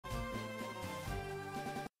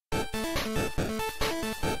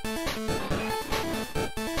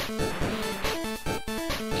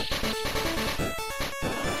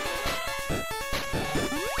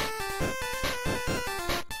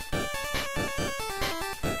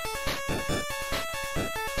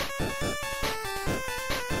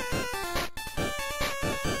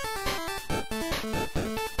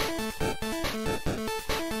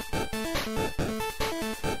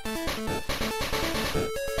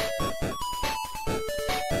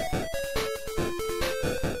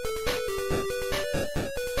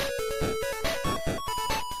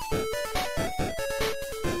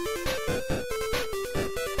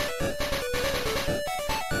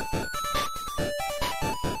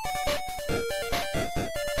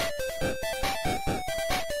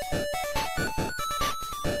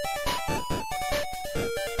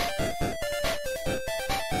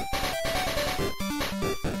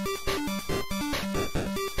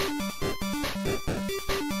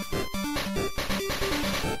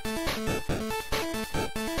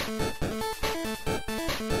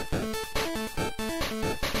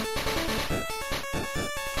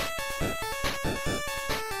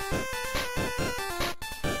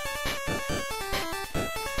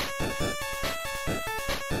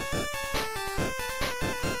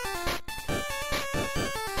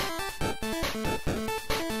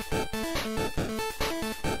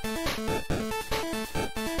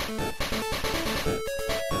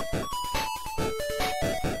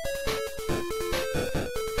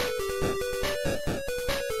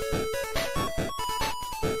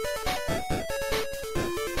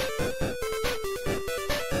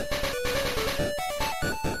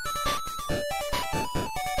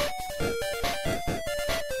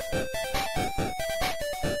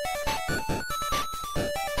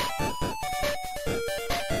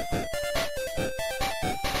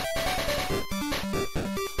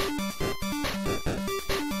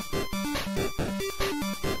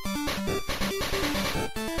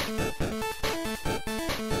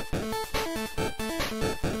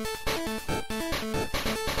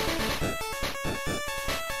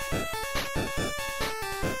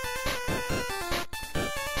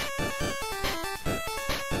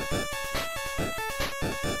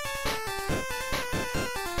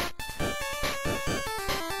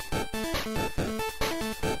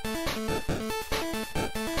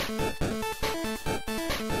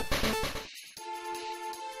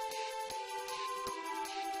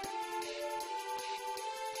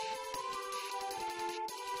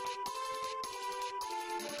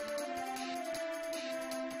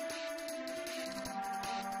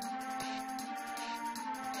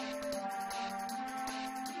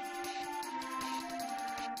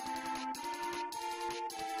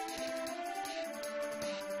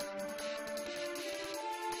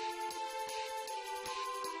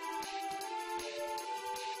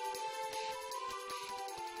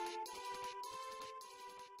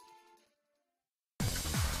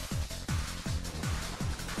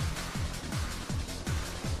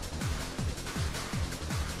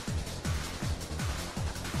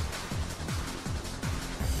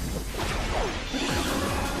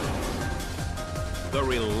The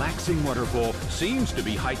relaxing waterfall seems to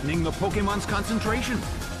be heightening the Pokemon's concentration.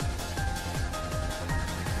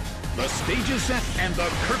 The stage is set and the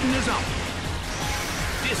curtain is up.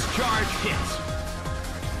 Discharge hits.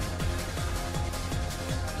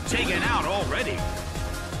 Taken out already.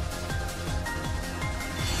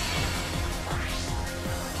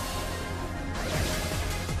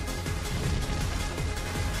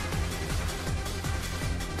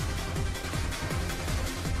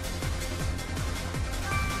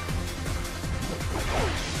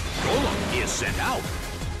 Golem is sent out.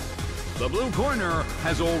 The blue corner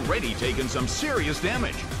has already taken some serious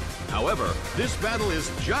damage. However, this battle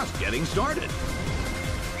is just getting started.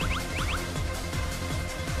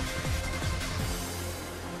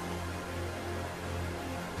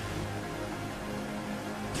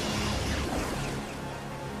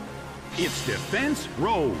 Its defense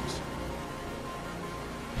rose.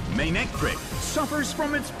 Manectric suffers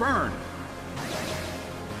from its burn.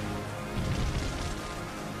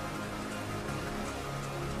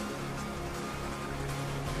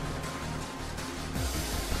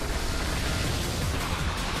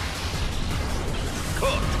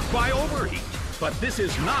 Cooked by overheat, but this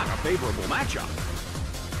is not a favorable matchup.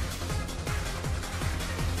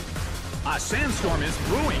 A sandstorm is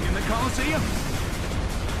brewing in the Colosseum.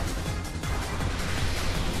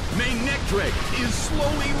 Manectric is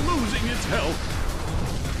slowly losing its health.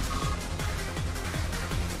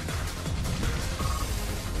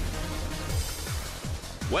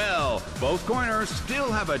 Well, both corners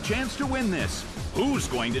still have a chance to win this. Who's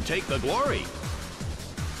going to take the glory?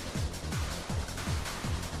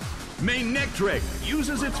 Manectric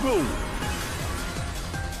uses its move.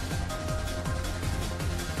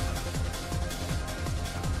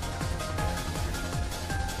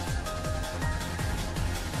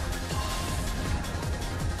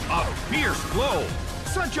 A fierce blow.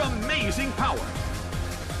 Such amazing power.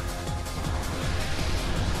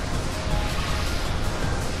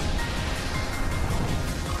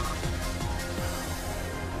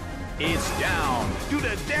 It's down due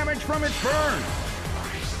to damage from its burn.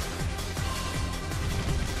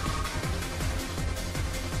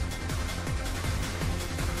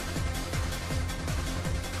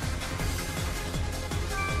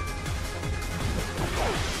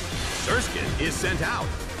 Surskit is sent out.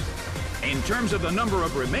 In terms of the number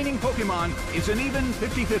of remaining Pokémon, it's an even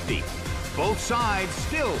 50-50. Both sides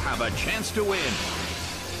still have a chance to win.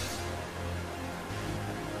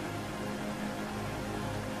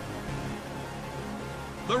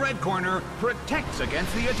 The red corner protects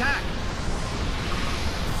against the attack.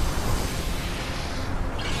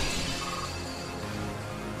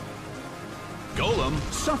 Golem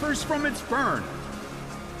suffers from its burn.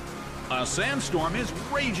 A sandstorm is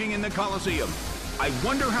raging in the Colosseum. I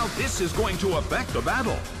wonder how this is going to affect the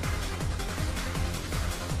battle.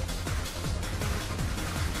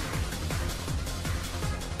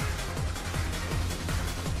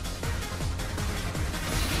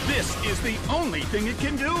 This is the only thing it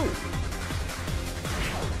can do.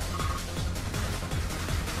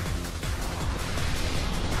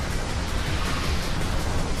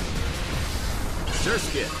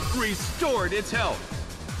 Surskit restored its health.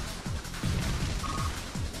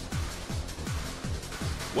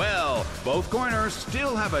 Well, both corners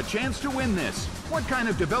still have a chance to win this. What kind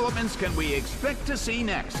of developments can we expect to see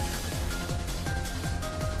next?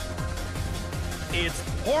 It's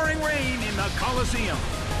pouring rain in the Colosseum.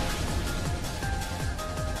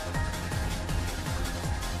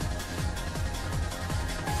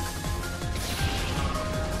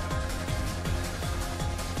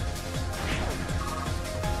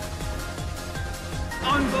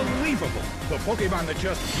 Unbelievable! The Pokémon that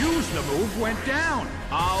just used the move went down.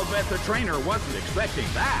 I'll bet the trainer wasn't expecting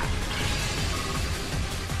that.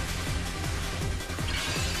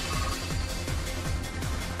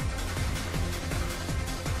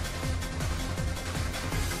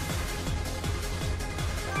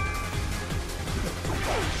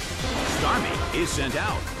 Starmie is sent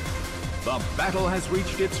out. The battle has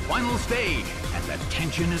reached its final stage, and the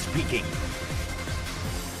tension is peaking.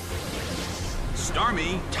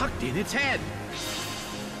 Starmie tucked in its head.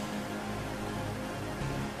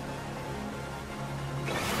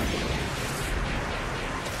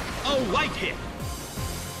 A light hit.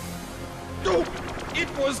 Oh, it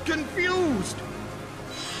was confused.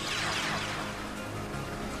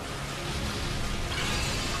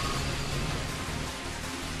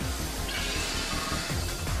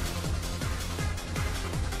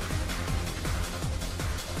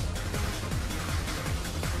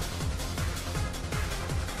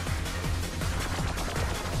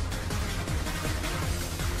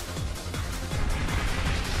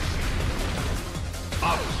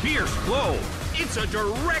 A fierce blow. It's a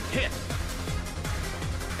direct hit.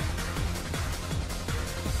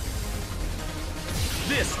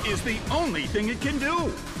 This is the only thing it can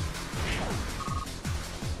do.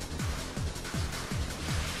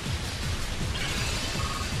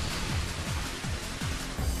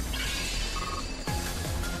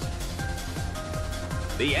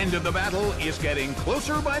 The end of the battle is getting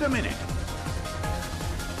closer by the minute.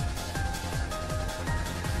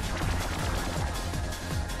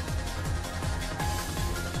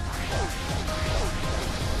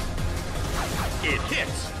 It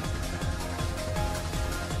hits.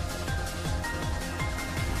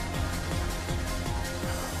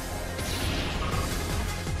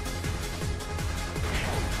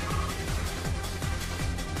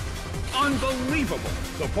 Unbelievable!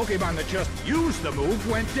 The Pokémon that just used the move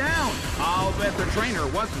went down. I'll bet the trainer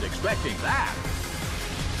wasn't expecting that.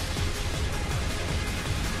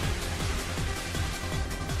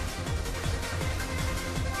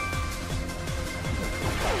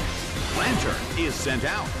 Lanturn is sent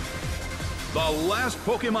out. The last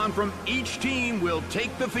Pokémon from each team will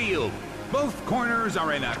take the field. Both corners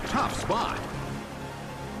are in a tough spot.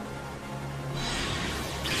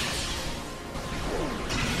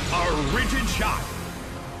 A rigid shot.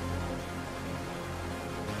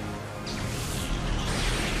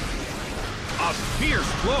 A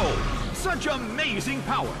fierce blow. Such amazing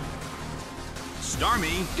power.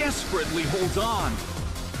 Starmie desperately holds on.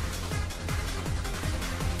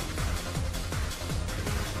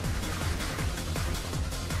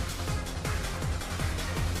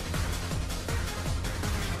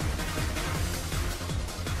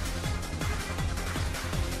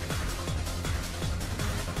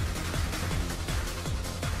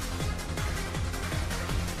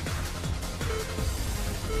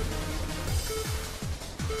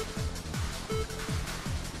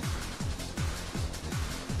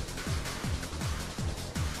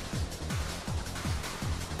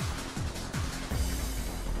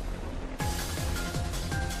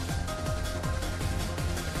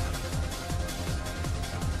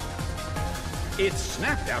 It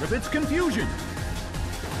snapped out of its confusion.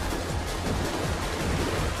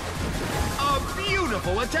 A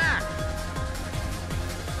beautiful attack!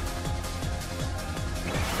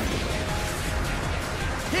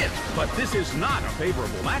 Hit, but this is not a favorable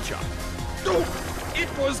matchup. Oh, it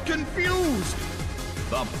was confused!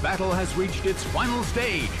 The battle has reached its final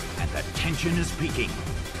stage, and the tension is peaking.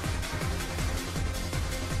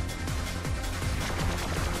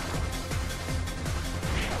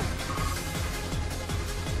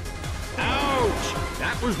 Ouch!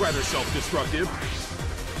 That was rather self-destructive.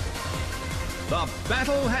 The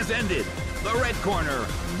battle has ended. The red corner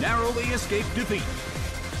narrowly escaped defeat.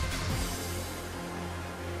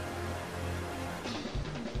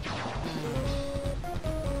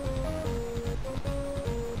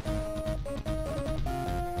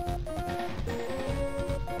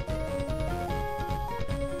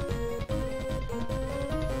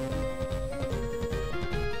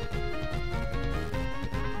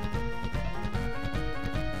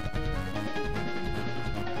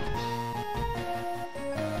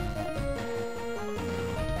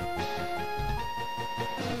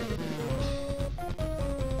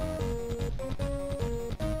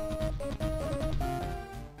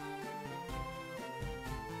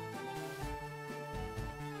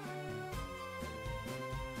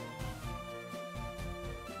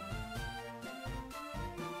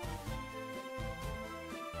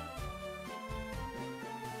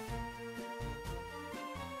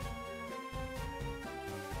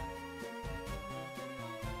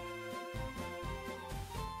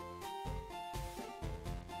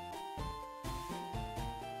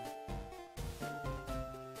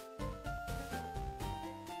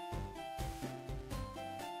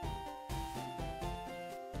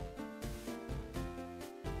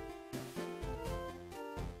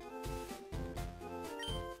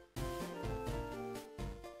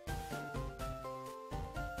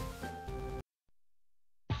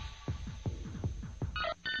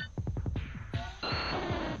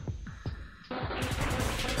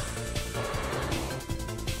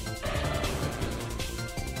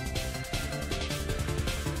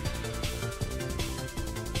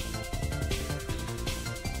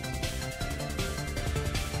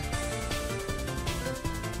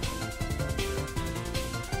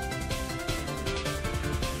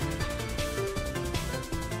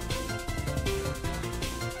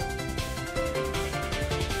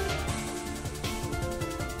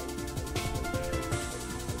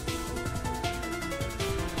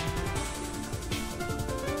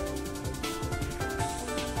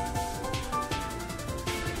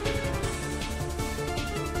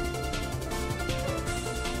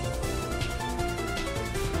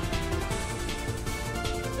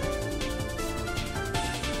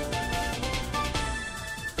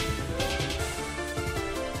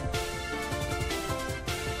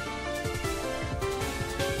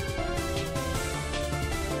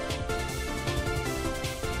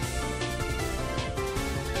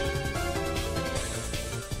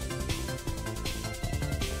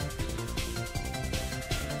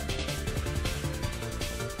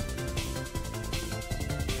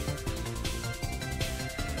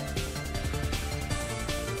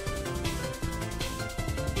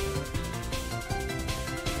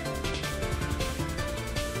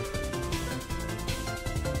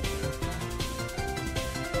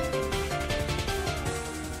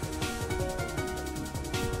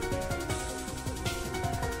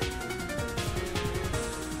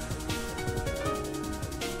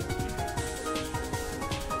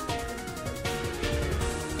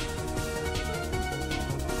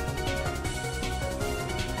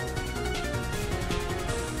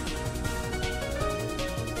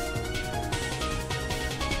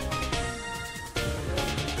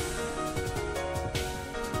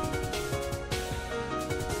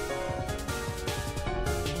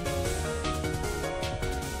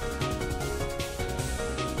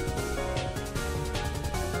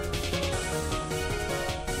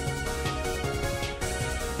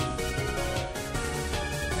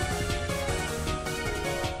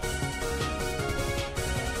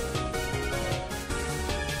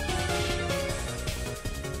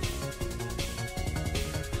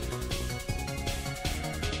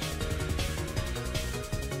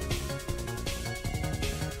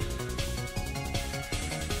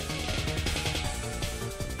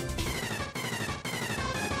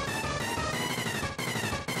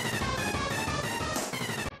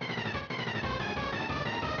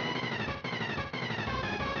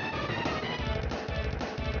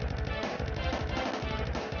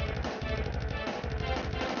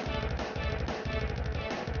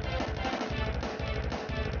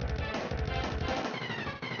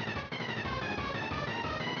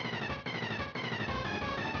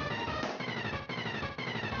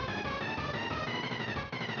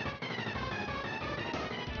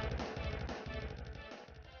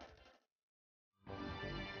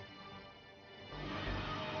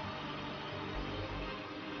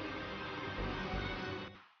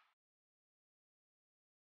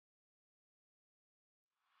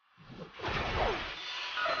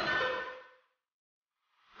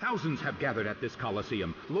 Thousands have gathered at this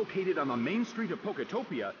Coliseum, located on the main street of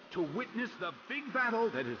Poketopia, to witness the big battle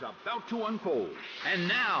that is about to unfold. And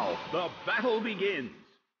now, the battle begins.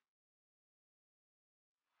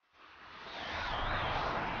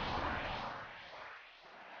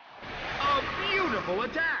 A beautiful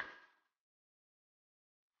attack!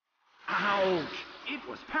 Ouch! It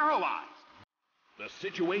was paralyzed. The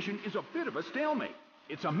situation is a bit of a stalemate.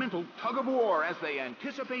 It's a mental tug-of-war as they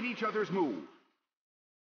anticipate each other's move.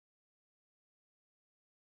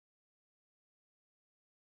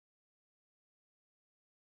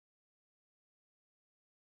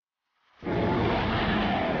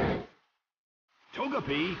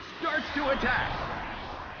 Togepi starts to attack.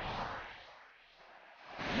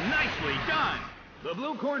 Nicely done! The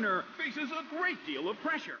blue corner faces a great deal of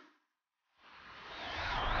pressure.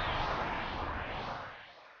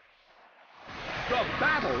 The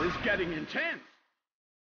battle is getting intense.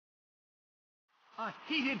 A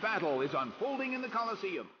heated battle is unfolding in the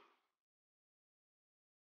Coliseum.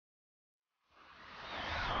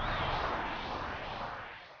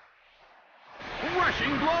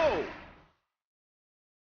 Rushing blow!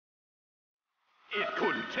 It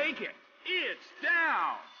couldn't take it. It's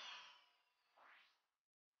down.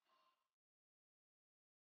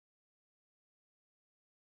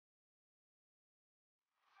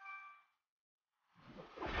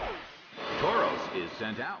 Tauros is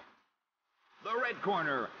sent out. The red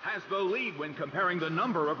corner has the lead when comparing the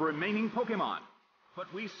number of remaining Pokémon.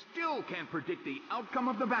 But we still can't predict the outcome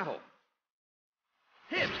of the battle.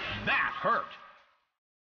 Hit! That hurt!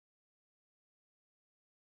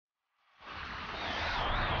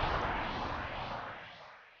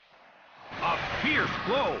 A fierce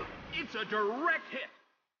blow! It's a direct hit!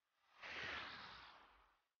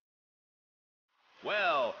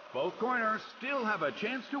 Well, both corners still have a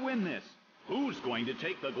chance to win this. Who's going to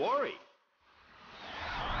take the glory?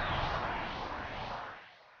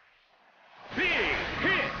 Big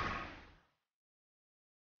hit!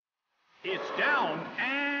 It's down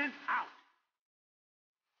and out.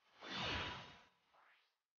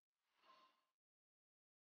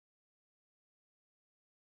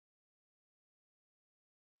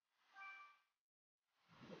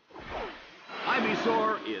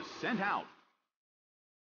 Ivysaur is sent out.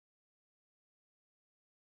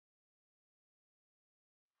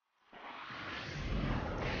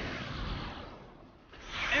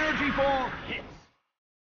 Energy ball hits.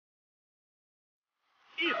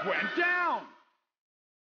 It went down.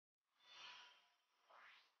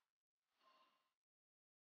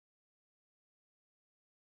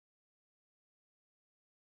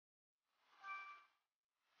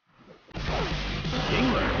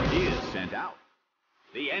 Kingler is sent out.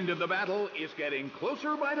 The end of the battle is getting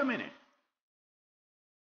closer by the minute.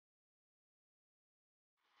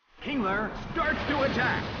 Kingler starts to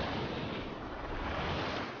attack.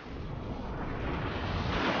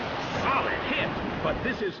 Solid hit, but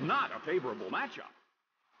this is not a favorable matchup.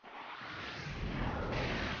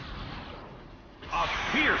 A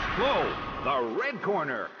fierce blow. The red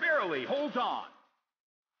corner barely holds on.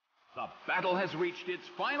 The battle has reached its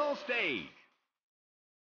final stage.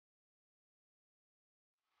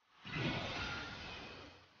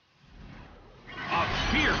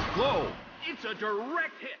 A fierce blow. It's a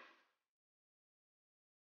direct hit.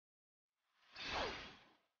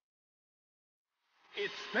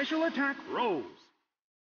 Its special attack rose.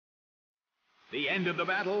 The end of the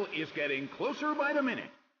battle is getting closer by the minute.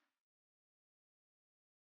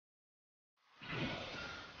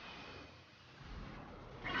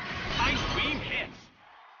 Ice beam hits.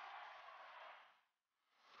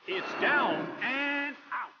 It's down and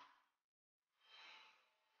out.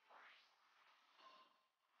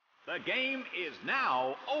 The game is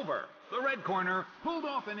now over. The red corner pulled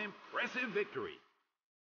off an impressive victory.